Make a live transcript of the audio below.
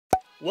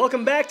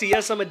Welcome back to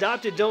Yes, I'm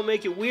Adopted, Don't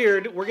Make It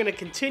Weird. We're going to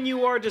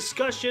continue our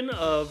discussion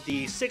of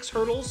the 6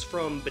 hurdles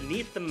from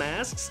Beneath the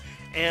Masks,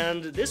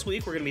 and this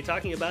week we're going to be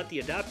talking about the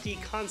adoptee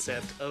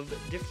concept of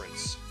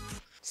difference.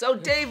 So,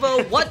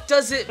 Davo, what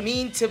does it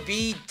mean to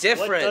be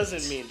different? What does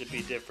it mean to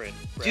be different,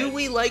 Brett? Do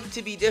we like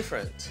to be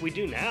different? We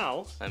do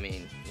now. I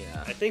mean,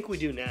 yeah. I think we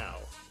do now.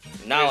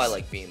 Now I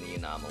like being the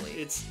anomaly.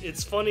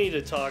 It's funny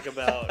to talk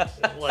about,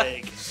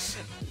 like,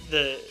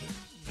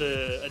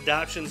 the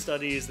adoption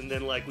studies, and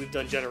then, like, we've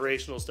done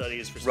generational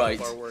studies for some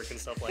of our work and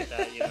stuff like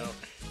that, you know?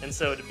 And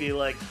so to be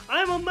like,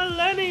 I'm a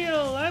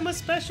millennial, I'm a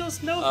special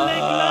snowflake,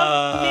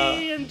 love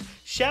me and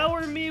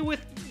shower me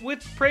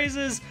with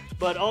praises,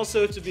 but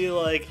also to be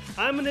like,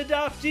 I'm an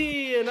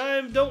adoptee and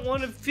I don't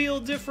want to feel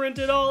different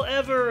at all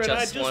ever, and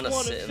I just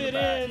want to fit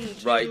in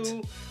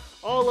to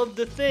all of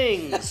the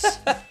things,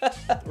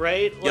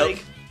 right? Yep.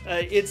 Like,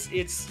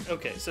 it's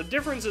okay. So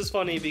difference is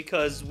funny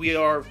because we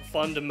are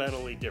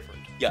fundamentally different.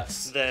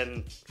 Yes.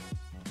 Than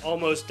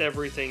almost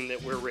everything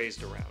that we're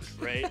raised around,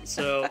 right?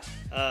 So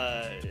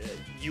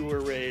you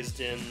were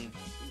raised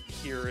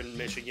here in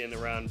Michigan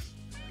around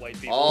white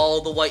people.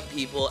 All the white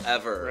people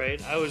ever. Right.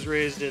 I was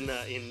raised in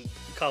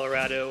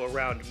Colorado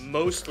around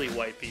mostly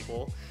white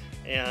people,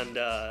 and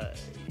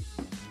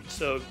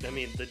so I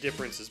mean the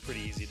difference is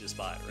pretty easy to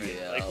spot, right?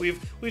 Yeah. Like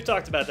we've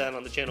talked about that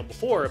on the channel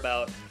before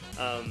about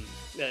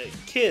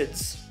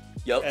kids.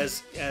 Yep.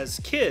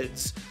 As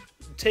kids,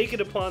 take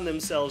it upon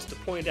themselves to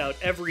point out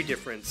every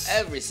difference.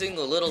 Every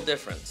single little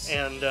difference.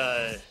 And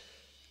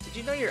did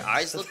you know your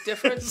eyes look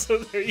different? So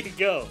there you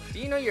go. Do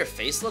you know your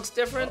face looks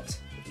different?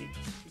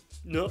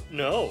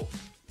 No.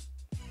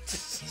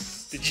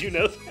 Did you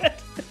know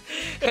that?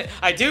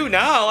 I do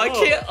now. I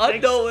can't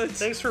unknow it.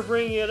 Thanks for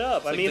bringing it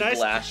up. It's like the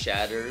glass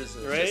shatters,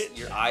 and right? just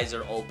your eyes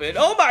are open.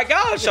 Oh my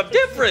gosh, I'm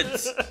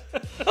different.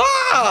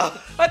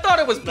 I thought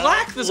it was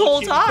black this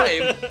whole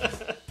time.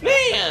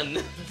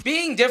 Man,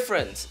 being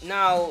different.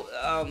 Now,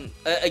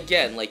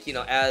 again, like, you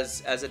know,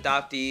 as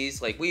adoptees,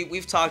 like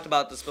we've talked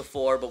about this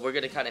before, but we're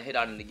gonna kind of hit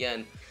on it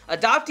again.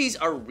 Adoptees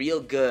are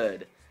real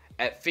good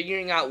at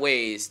figuring out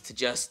ways to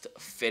just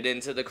fit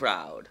into the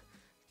crowd,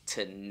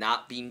 to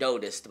not be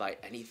noticed by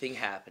anything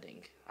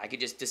happening. I could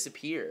just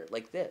disappear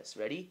like this.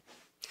 Ready?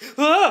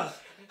 Ah!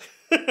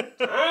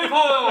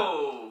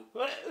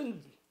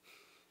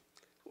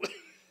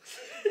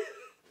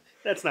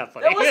 That's not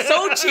funny. That was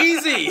so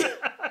cheesy.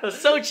 That was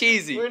so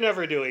cheesy. We're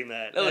never doing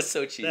that. That was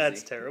so cheesy.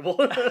 That's terrible.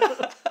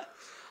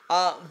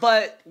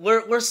 But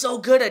we're so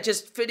good at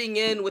just fitting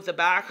in with the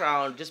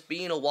background, just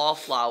being a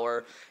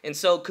wallflower, and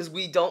so because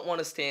we don't want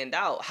to stand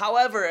out.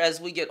 However, as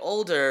we get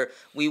older,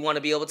 we want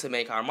to be able to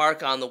make our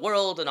mark on the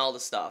world and all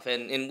this stuff,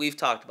 and we've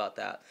talked about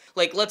that.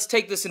 Like, let's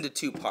take this into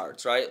 2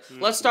 parts, right?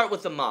 Let's start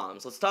with the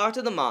moms. Let's talk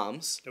to the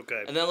moms,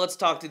 okay, and then let's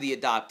talk to the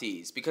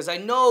adoptees, because I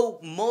know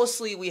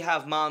mostly we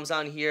have moms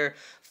on here.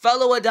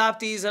 Fellow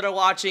adoptees that are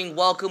watching,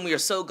 welcome. We are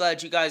so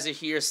glad you guys are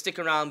here. Stick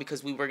around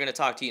because we're going to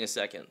talk to you in a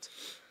second.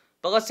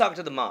 But let's talk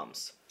to the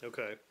moms.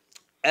 Okay.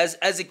 As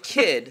a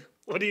kid...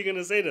 What are you going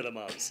to say to the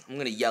moms? I'm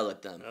going to yell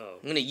at them. Oh.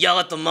 I'm going to yell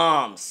at the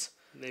moms.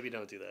 Maybe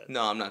don't do that.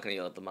 No, I'm not going to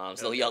yell at the moms.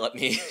 Okay. They'll yell at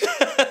me.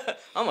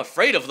 I'm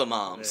afraid of the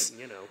moms.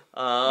 You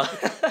know.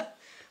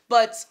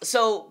 But,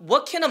 so,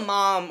 what can a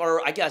mom,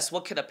 or I guess,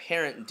 what can a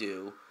parent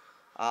do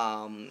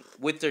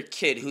with their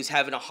kid who's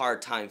having a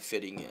hard time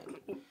fitting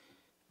in?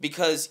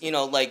 Because, you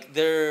know, like,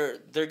 they're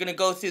going to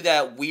go through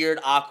that weird,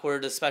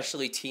 awkward,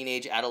 especially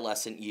teenage,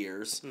 adolescent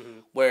years,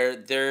 where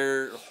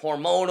they're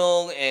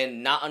hormonal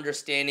and not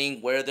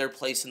understanding where their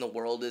place in the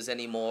world is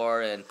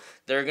anymore, and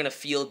they're going to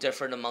feel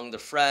different among their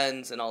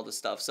friends and all this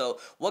stuff. So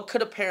what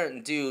could a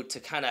parent do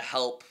to kind of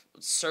help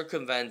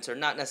circumvent, or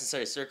not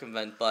necessarily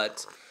circumvent,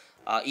 but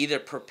either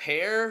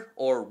prepare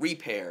or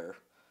repair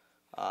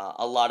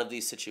a lot of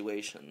these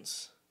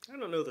situations? I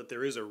don't know that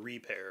there is a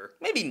repair.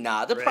 Maybe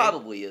not. There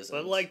probably isn't.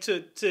 But, like,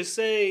 to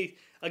say,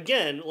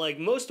 again, like,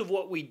 most of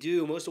what we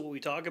do, most of what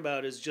we talk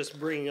about is just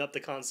bringing up the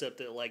concept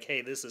that, like,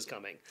 hey, this is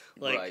coming.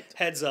 Like,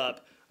 heads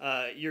up.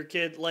 Your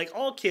kid, like,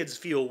 all kids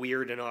feel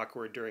weird and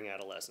awkward during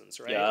adolescence,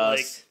 right?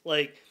 Yes.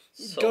 Like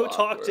So go awkward.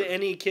 talk to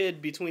any kid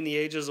between the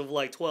ages of,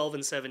 like, 12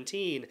 and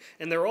 17,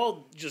 and they're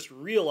all just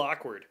real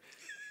awkward.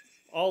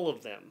 All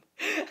of them.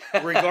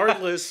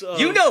 Regardless of...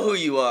 You know who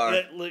you are.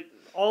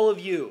 All of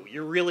you,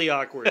 you're really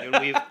awkward, and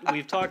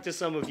we've talked to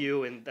some of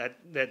you, and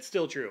that's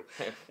still true.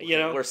 You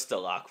know, we're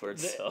still awkward,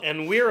 so.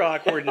 And we're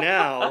awkward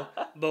now,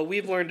 but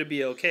we've learned to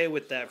be okay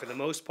with that for the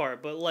most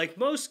part. But, like,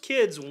 most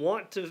kids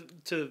want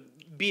to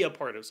be a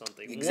part of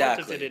something, want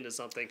to fit into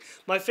something.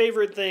 My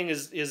favorite thing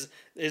is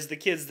the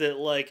kids that,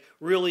 like,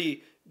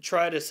 really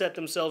try to set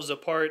themselves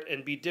apart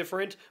and be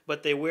different,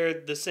 but they wear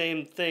the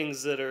same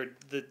things that are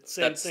the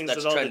same things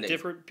that all the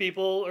different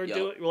people are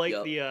doing. Like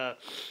there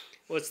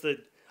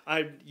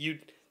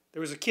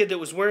was a kid that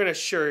was wearing a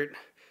shirt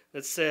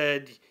that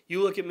said,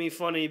 "You look at me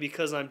funny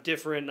because I'm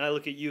different, and I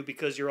look at you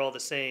because you're all the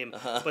same."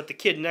 But the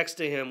kid next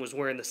to him was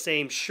wearing the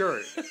same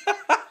shirt.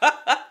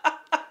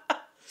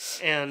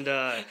 And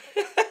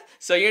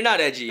So you're not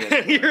edgy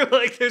anymore. You're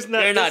like,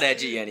 you're not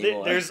edgy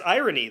anymore. There's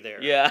irony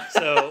there. Yeah.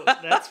 So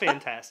that's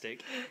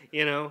fantastic,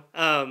 you know.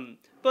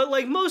 But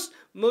like most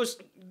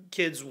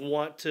kids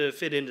want to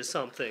fit into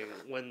something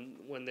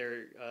when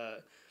they're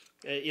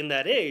in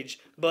that age.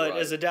 But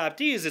as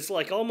adoptees, it's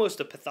like almost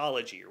a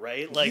pathology,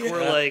 right? Like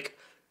we're like,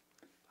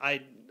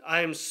 I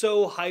am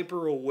so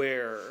hyper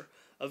aware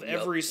of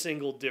every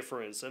single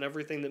difference and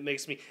everything that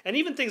makes me, and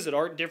even things that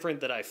aren't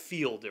different that I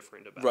feel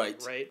different about,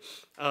 right?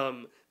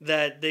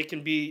 That it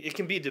can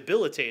be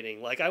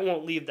debilitating. Like I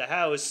won't leave the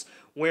house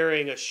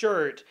wearing a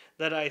shirt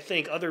that I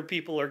think other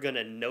people are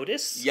gonna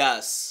notice.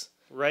 Yes.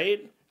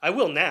 Right? I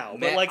will now,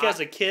 but like as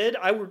a kid,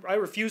 I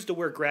refused to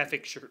wear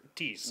graphic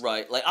tees.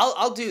 Right, like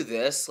I'll do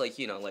this, like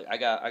you know, like I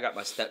got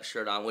my step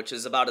shirt on, which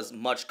is about as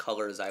much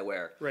color as I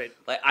wear. Right.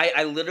 Like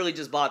I literally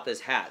just bought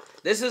this hat.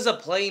 This is a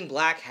plain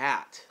black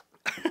hat.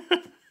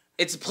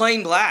 It's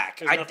plain black.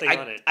 There's nothing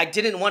on it. I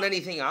didn't want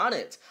anything on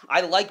it.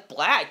 I like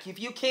black. If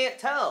you can't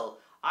tell,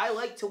 I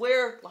like to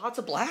wear lots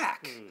of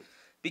black.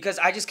 Because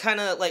I just kind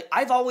of, like,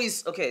 I've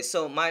always, okay,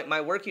 so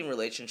my working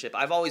relationship,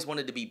 I've always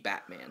wanted to be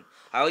Batman.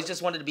 I always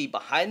just wanted to be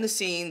behind the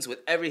scenes with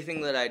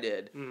everything that I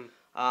did.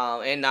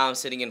 And now I'm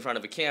sitting in front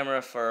of a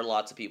camera for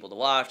lots of people to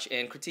watch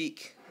and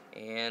critique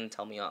and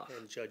tell me off.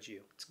 And judge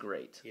you. It's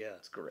great. Yeah.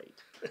 It's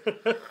great.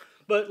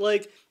 But,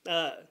 like,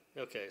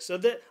 okay, so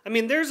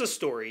there's a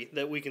story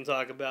that we can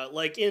talk about.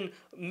 Like, in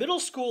middle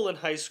school and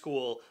high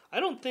school,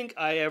 I don't think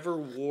I ever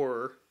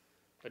wore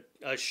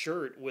a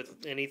shirt with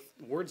any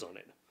words on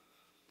it.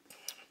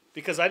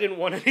 Because I didn't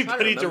want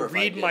anybody to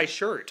read my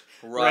shirt.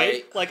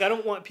 Right? Like, I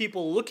don't want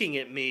people looking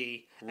at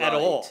me at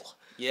all.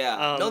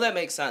 Yeah. No, that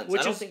makes sense.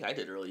 I don't think I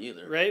did really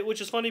either. Right?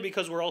 Which is funny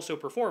because we're also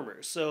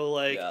performers. So,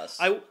 like,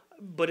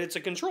 but it's a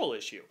control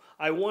issue.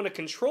 I want to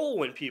control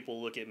when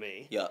people look at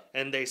me. Yeah.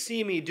 And they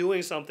see me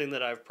doing something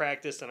that I've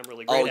practiced and I'm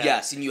really great at. Oh,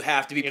 yes. And you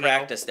have to be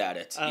practiced at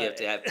it. You have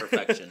to have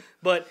perfection.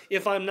 But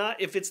if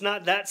it's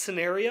not that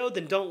scenario,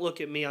 then don't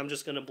look at me. I'm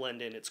just going to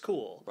blend in. It's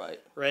cool.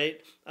 Right.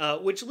 Right?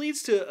 Which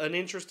leads to an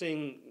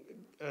interesting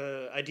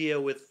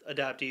idea with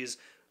adoptees,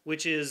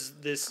 which is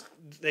this,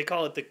 they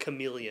call it the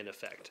chameleon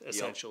effect,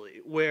 essentially,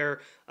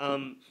 where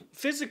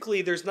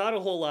physically there's not a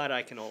whole lot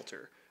I can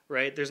alter,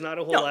 right? There's not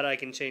a whole lot I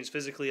can change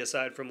physically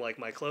aside from like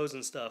my clothes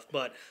and stuff,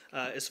 but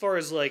as far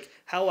as like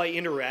how I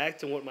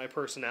interact and what my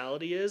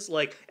personality is,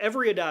 like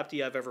every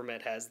adoptee I've ever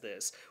met has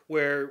this,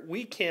 where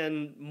we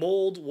can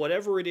mold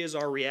whatever it is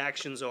our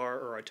reactions are,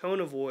 or our tone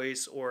of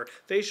voice, or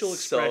facial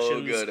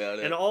expressions,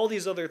 and all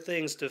these other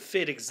things to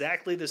fit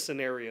exactly the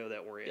scenario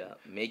that we're in. Yeah,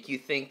 make you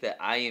think that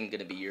I am going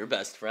to be your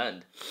best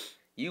friend.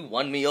 You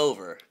won me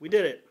over. We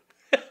did it.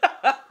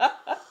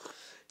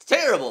 It's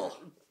terrible.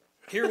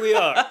 Here we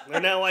are.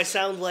 And now I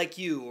sound like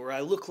you, or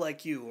I look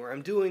like you, or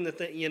I'm doing the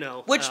thing, you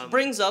know. Which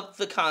brings up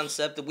the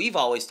concept that we've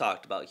always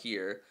talked about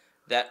here,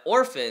 that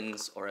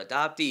orphans or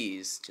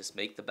adoptees just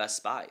make the best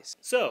spies.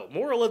 So,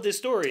 moral of this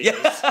story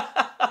is,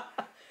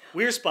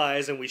 we're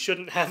spies and we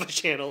shouldn't have a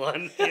channel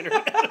on the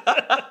internet.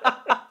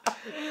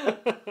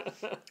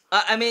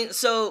 I mean,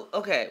 so,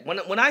 okay,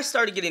 when I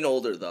started getting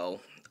older, though,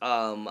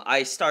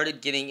 I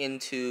started getting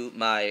into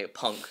my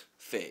punk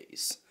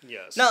phase.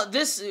 Yes. Now,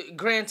 this,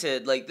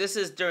 granted, like, this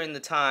is during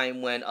the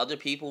time when other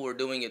people were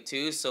doing it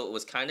too, so it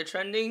was kind of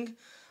trending.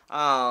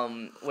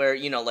 Where,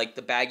 you know, like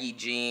the baggy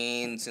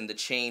jeans and the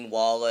chain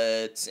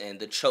wallets and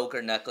the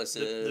choker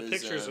necklaces. The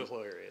pictures are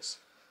hilarious.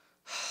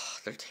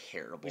 They're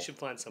terrible. We should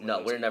find some.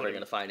 No, we're never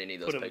going to find any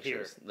of those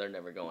pictures. They're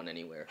never going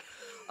anywhere.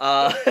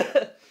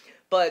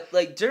 But,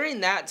 like,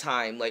 during that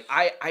time, like,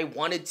 I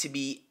wanted to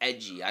be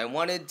edgy. I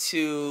wanted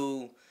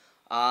to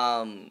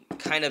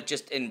kind of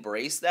just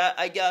embrace that,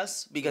 I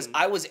guess, because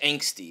I was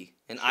angsty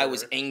and I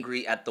was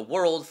angry at the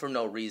world for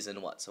no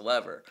reason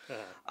whatsoever.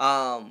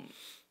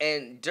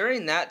 And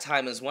during that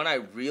time is when I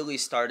really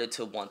started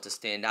to want to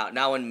stand out.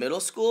 Now in middle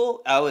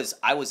school, I was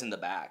in the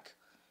back.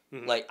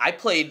 Like I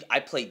played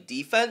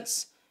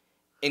defense,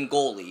 in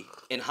goalie,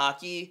 in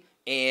hockey,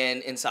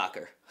 and in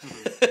soccer.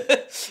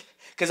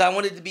 Because I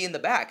wanted to be in the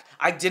back.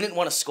 I didn't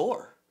want to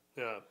score.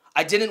 Yeah.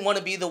 I didn't want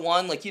to be the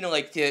one, like, you know,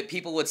 like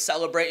people would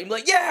celebrate and be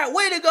like, yeah,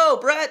 way to go,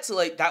 Brett. So,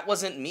 like, that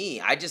wasn't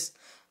me. I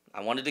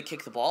wanted to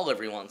kick the ball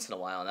every once in a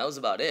while, and that was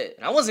about it.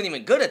 And I wasn't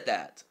even good at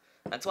that.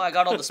 That's why I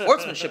got all the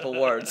sportsmanship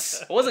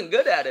awards. I wasn't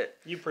good at it.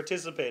 You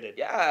participated.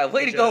 Yeah,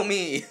 way to go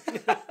me.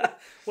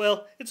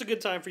 Well, it's a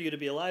good time for you to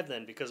be alive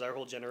then, because our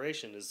whole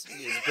generation is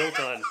built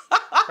on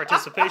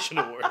participation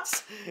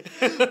awards.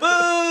 Boo!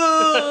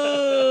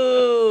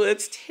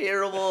 It's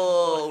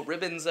terrible.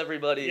 Ribbons,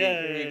 everybody.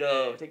 Yeah, here you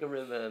go. Take a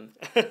ribbon.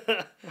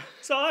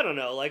 So I don't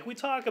know. Like, we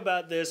talk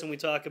about this and we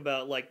talk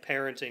about, like,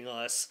 parenting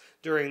us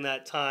during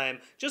that time.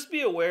 Just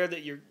be aware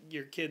that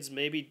your kids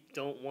maybe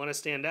don't want to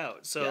stand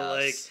out. So,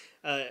 like,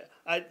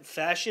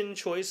 fashion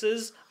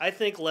choices, I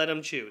think let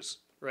them choose,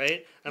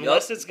 right?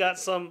 Unless it's got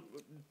some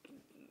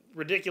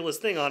ridiculous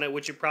thing on it,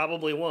 which it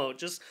probably won't.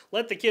 Just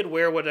let the kid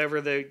wear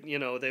whatever they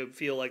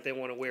feel like they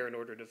want to wear in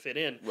order to fit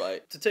in.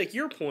 Right. To take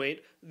your point,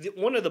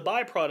 one of the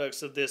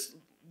byproducts of this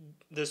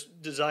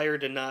desire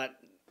to not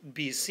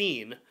be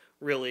seen,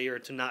 really, or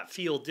to not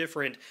feel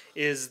different,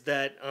 is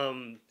that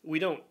we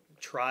don't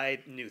try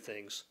new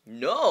things.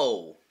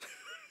 No.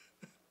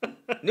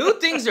 New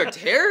things are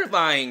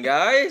terrifying,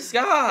 guys.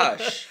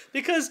 Gosh.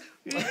 Because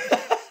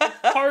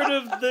part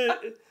of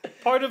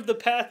the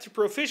path to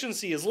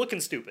proficiency is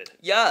looking stupid.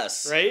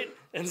 Yes. Right?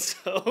 And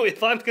so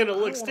if I'm going to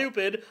look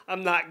stupid,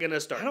 I'm not going to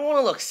start. I don't want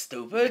to look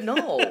stupid.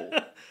 No.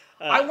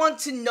 I want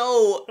to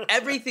know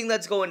everything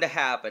that's going to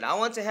happen. I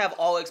want to have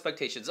all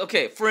expectations.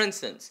 Okay, for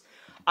instance,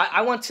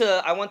 I went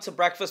to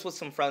breakfast with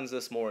some friends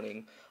this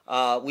morning.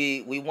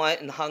 We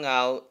went and hung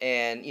out,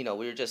 and we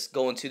were just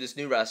going to this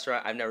new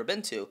restaurant I've never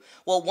been to.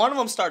 Well, one of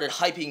them started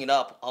hyping it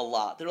up a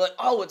lot. They're like,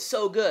 "Oh, it's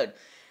so good."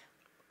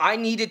 I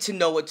needed to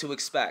know what to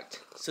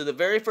expect. So the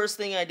very first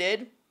thing I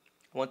did,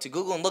 I went to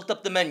Google and looked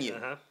up the menu.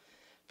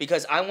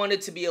 Because I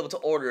wanted to be able to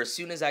order as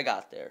soon as I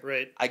got there.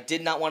 Right. I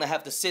did not want to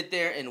have to sit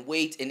there and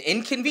wait and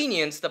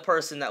inconvenience the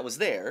person that was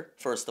there,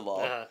 first of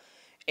all.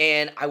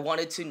 And I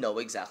wanted to know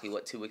exactly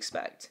what to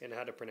expect. And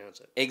how to pronounce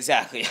it.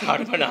 Exactly, how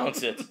to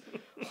pronounce it.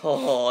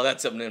 Oh,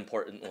 that's an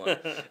important one.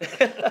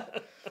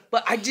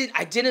 But I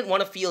didn't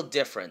want to feel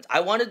different. I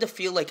wanted to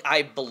feel like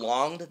I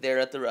belonged there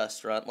at the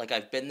restaurant, like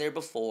I've been there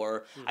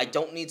before. I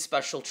don't need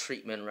special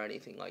treatment or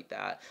anything like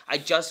that. I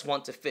just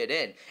want to fit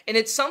in. And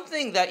it's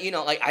something that,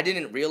 I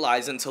didn't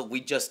realize until we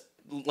just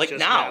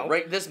now,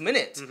 right this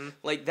minute,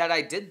 that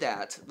I did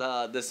that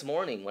this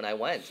morning when I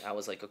went. I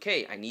was like,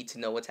 okay, I need to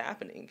know what's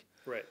happening.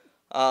 Right.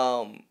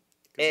 Because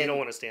you don't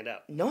want to stand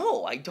out.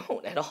 No, I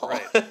don't at all.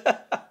 Right.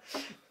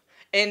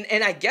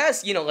 And I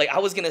guess, I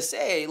was going to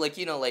say,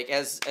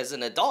 as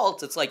an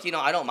adult, it's like,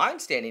 I don't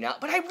mind standing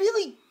out, but I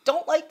really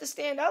don't like to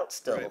stand out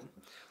still. Right.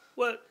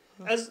 Well,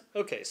 I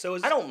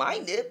don't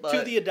mind it, but...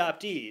 To the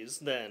adoptees,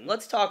 then...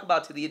 Let's talk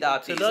about to the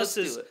adoptees.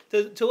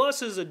 To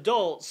us as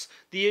adults,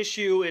 the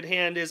issue at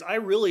hand is I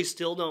really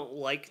still don't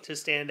like to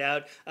stand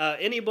out.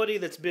 Anybody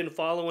that's been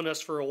following us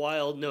for a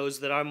while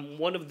knows that I'm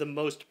one of the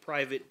most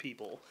private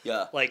people.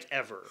 Yeah.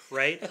 Ever,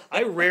 right?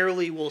 I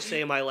rarely will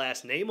say my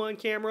last name on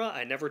camera.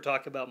 I never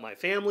talk about my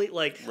family.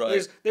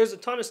 Right. There's a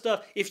ton of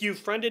stuff. If you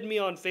friended me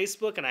on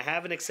Facebook and I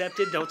haven't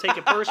accepted, don't take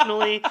it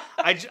personally.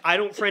 I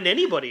don't friend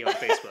anybody on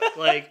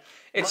Facebook.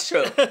 It's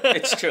true.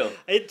 It's true.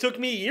 It took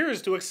me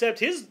years to accept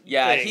his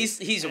thing.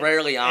 He's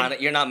rarely on it.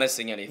 You're not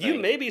missing anything. You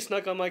maybe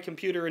snuck on my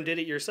computer and did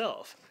it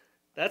yourself.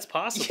 That's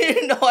possible.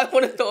 I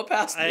wouldn't throw it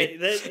past me.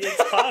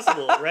 It's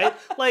possible, right?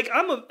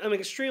 I'm an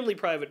extremely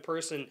private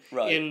person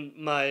in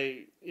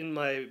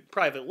my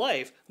private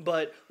life,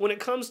 but when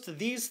it comes to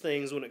these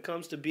things, when it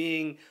comes to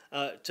being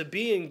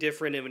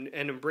different and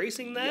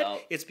embracing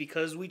that, it's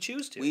because we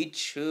choose to. We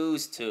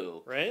choose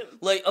to. Right?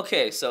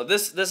 Okay, so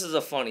this is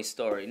a funny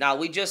story. Now,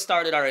 we just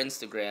started our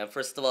Instagram.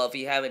 First of all, if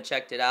you haven't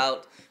checked it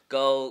out,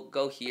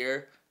 go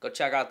here. Go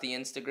check out the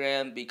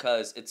Instagram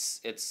because it's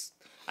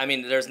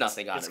there's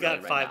nothing on it. It's got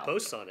right 5 now.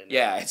 posts on it.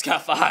 Yeah, it's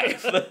got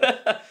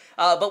 5.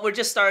 But we're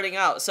just starting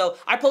out. So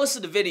I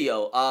posted a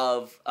video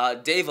of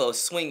Davo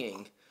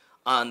swinging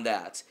on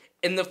that.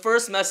 And the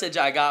first message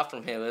I got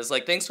from him is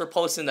thanks for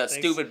posting that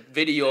stupid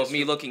video of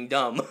me looking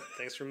dumb.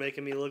 Thanks for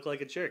making me look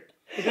like a jerk.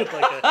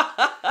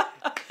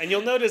 And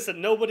you'll notice that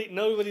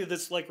nobody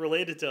that's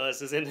related to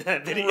us is in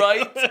that video.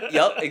 Right?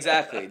 Yep,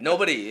 exactly.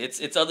 Nobody.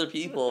 It's other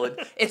people. And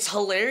it's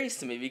hilarious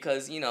to me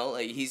because,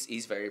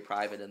 he's very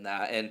private in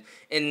that.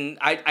 And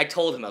I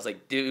told him, I was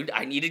like, dude,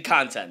 I needed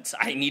content.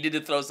 I needed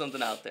to throw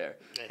something out there.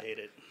 I hate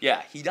it.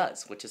 Yeah, he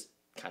does, which is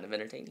kind of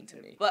entertaining to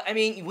me. But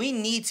we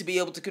need to be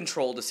able to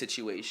control the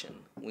situation.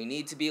 We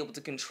need to be able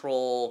to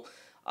control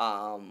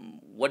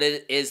what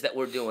it is that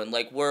we're doing.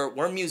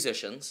 We're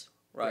musicians,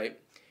 right?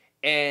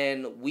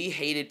 And we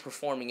hated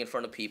performing in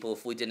front of people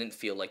if we didn't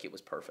feel like it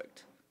was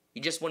perfect.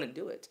 You just wouldn't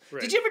do it.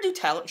 Right. Did you ever do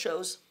talent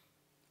shows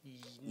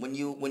when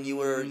you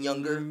were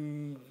younger?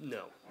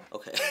 No.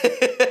 Okay.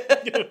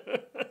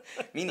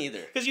 Me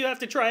neither. Because you have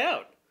to try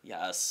out.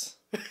 Yes.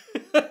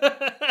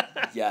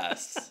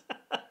 Yes.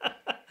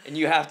 And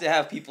you have to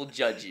have people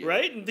judge you.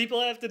 Right? And people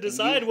have to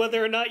decide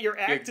whether or not your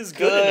act is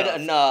good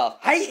enough.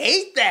 I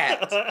hate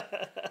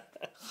that.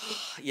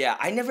 Yeah,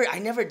 I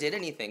never did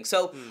anything.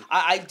 So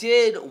I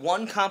did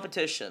one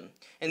competition,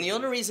 and the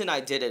only reason I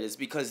did it is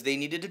because they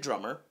needed a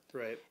drummer.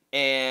 Right.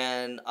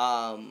 And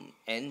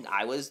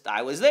I was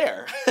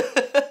there.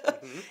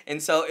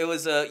 And so it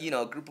was a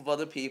group of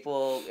other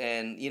people,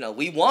 and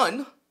we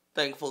won,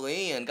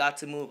 thankfully, and got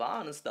to move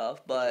on and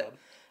stuff. But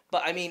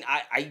I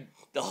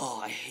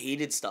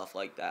hated stuff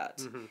like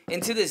that.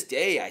 And to this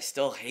day, I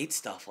still hate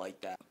stuff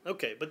like that.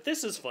 Okay, but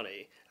this is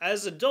funny.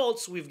 As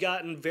adults, we've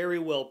gotten very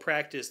well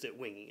practiced at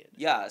winging it.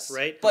 Yes.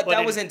 Right? But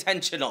that was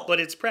intentional. But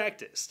it's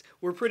practiced.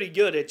 We're pretty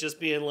good at just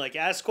being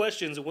ask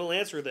questions and we'll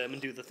answer them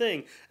and do the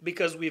thing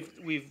because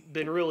we've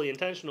been really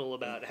intentional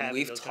about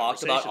having those conversations. We've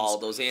talked about all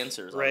those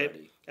answers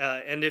already.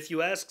 And if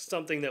you ask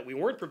something that we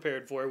weren't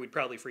prepared for, we'd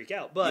probably freak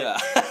out.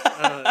 But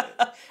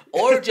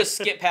or just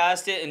skip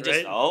past it and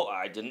just,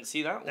 I didn't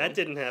see that one. That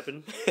didn't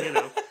happen,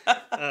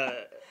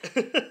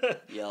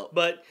 Yep.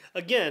 But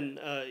again,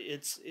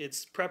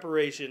 it's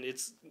preparation.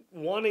 It's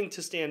wanting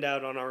to stand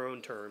out on our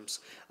own terms.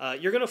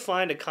 You're going to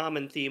find a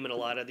common theme in a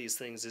lot of these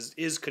things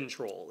is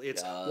control.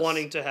 It's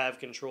wanting to have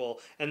control.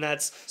 And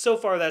so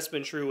far that's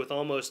been true with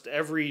almost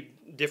every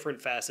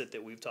different facet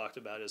that we've talked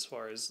about as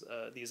far as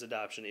these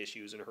adoption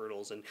issues and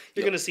hurdles. And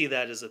you're going to see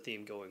that as a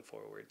theme going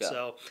forward. Yeah.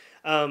 So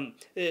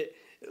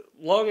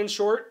long and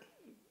short,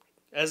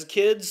 as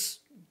kids,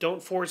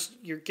 don't force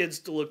your kids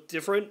to look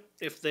different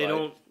if they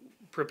don't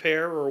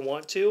prepare or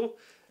want to.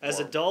 As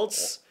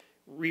adults,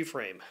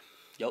 reframe.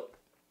 Yep.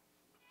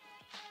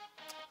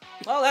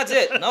 Well, that's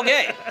it.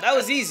 Okay, that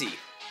was easy.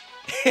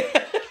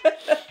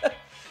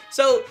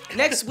 So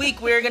next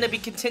week we're going to be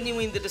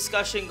continuing the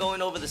discussion,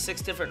 going over the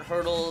 6 different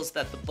hurdles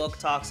that the book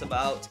talks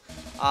about.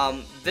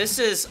 This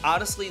is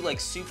honestly like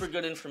super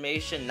good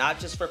information, not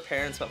just for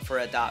parents but for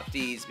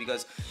adoptees,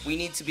 because we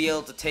need to be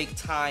able to take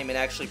time and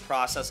actually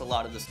process a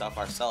lot of the stuff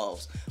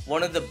ourselves.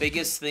 One of the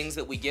biggest things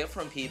that we get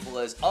from people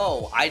is,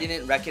 oh, I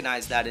didn't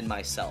recognize that in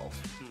myself.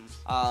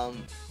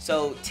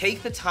 So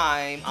take the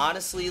time,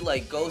 honestly,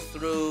 like go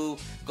through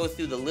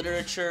the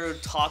literature,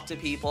 talk to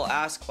people,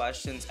 ask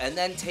questions, and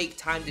then take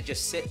time to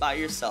just sit by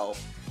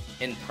yourself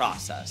and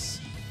process.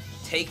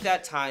 Take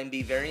that time,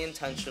 be very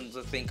intentional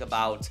to think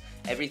about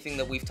everything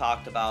that we've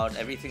talked about,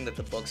 everything that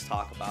the books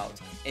talk about,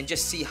 and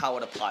just see how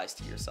it applies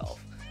to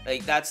yourself.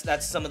 Like that's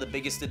some of the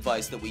biggest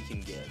advice that we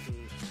can give.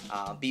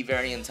 Be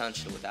very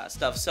intentional with that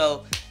stuff.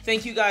 So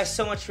thank you guys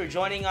so much for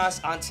joining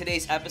us on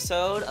today's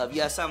episode of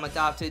Yes, I'm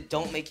Adopted,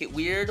 Don't Make It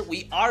Weird.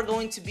 We are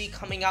going to be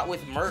coming out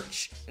with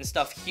merch and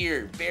stuff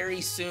here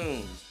very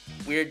soon.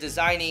 We're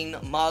designing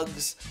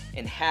mugs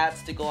and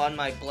hats to go on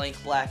my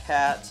blank black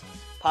hat,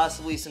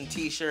 possibly some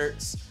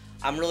t-shirts.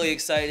 I'm really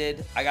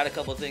excited. I got a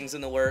couple things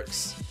in the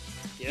works.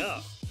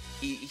 Yeah.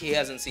 He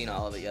hasn't seen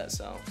all of it yet,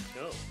 so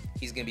no.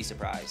 He's going to be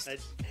surprised. I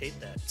hate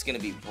that. It's going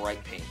to be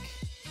bright pink.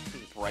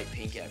 Bright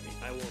pink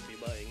everything. I won't be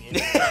buying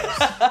anything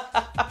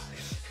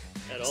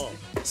at all.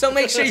 So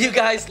make sure you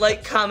guys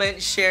like,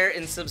 comment, share,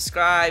 and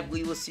subscribe.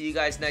 We will see you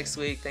guys next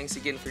week. Thanks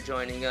again for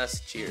joining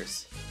us.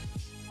 Cheers.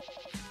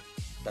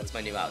 That's my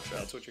new outro.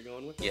 That's what you're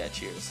going with? Yeah,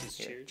 cheers.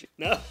 Cheers.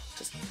 No.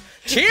 Just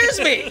cheers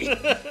me!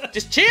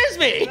 Just cheers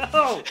me!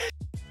 No!